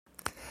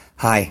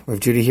Hi, Rav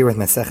Judah here with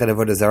Masechet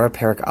Avodah Zarah,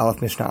 Perek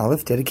Aleph, Mishnah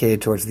Aleph,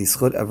 dedicated towards the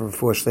schut of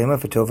Refuah Shlema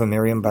for Tova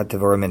Miriam bat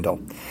Devorah Mindel.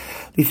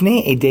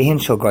 Lifnei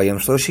Eidehin Shel Goyim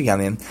Shloshi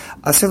Yamim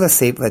Aser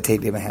Laseit Lateit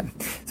Limahem.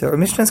 So our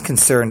Mishnah is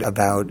concerned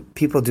about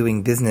people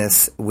doing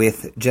business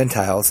with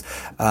Gentiles,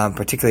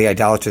 particularly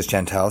idolatrous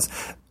Gentiles,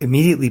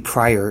 immediately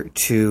prior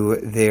to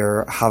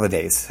their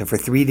holidays. So for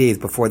 3 days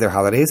before their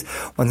holidays,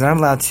 one's not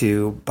allowed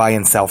to buy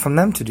and sell from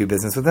them, to do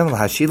business with them,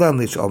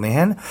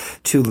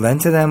 to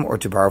lend to them or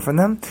to borrow from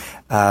them.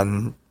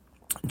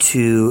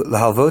 To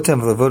lahalvotem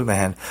v'lavot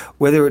mehen,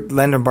 whether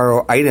lend or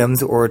borrow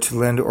items or to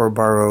lend or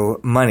borrow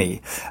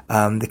money.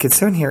 The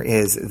concern here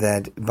is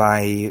that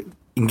by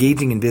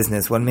engaging in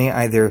business, one may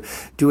either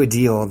do a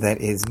deal that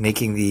is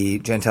making the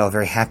Gentile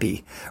very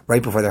happy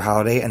right before their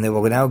holiday, and they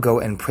will now go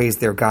and praise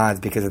their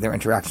gods because of their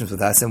interactions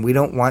with us, and we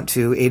don't want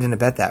to aid and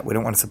abet that. We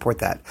don't want to support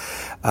that.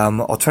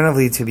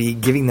 Alternatively, to be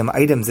giving them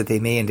items that they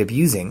may end up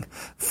using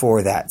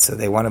for that. So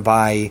they want to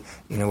buy,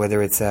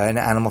 whether it's an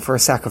animal for a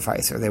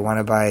sacrifice, or they want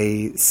to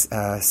buy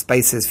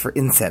spices for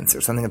incense,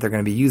 or something that they're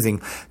going to be using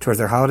towards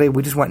their holiday.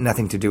 We just want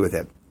nothing to do with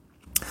it.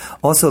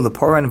 Also,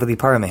 leporan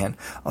v'liparamahan,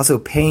 also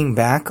paying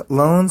back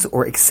loans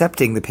or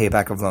accepting the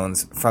payback of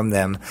loans from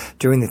them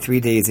during the 3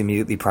 days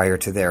immediately prior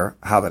to their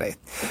holiday.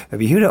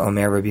 Rabbi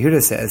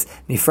Yehuda says,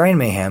 Nifrayin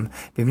mehem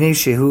b'bnei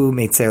shehu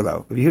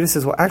meitzelo. Rabbi Yehuda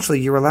says, well,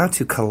 actually, you're allowed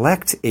to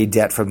collect a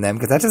debt from them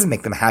because that doesn't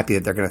make them happy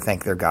that they're going to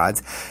thank their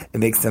gods. It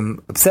makes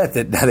them upset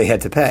that now they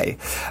had to pay.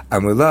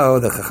 Amulo,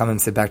 the Chachamim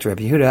said back to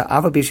Rabbi Yehuda,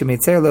 Ava bisha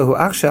meitzelo hu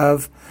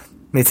achshav.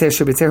 Even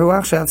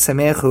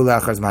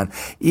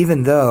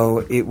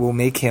though it will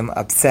make him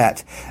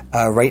upset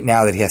right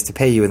now that he has to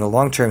pay you, in the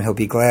long term he'll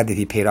be glad that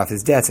he paid off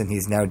his debts and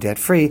he's now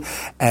debt-free,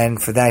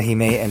 and for that he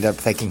may end up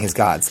thanking his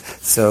gods.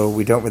 So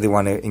we don't really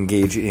want to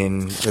engage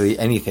in really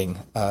anything,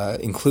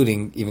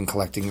 including even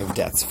collecting of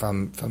debts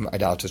from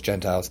idolatrous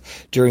Gentiles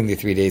during the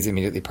 3 days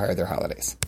immediately prior to their holidays.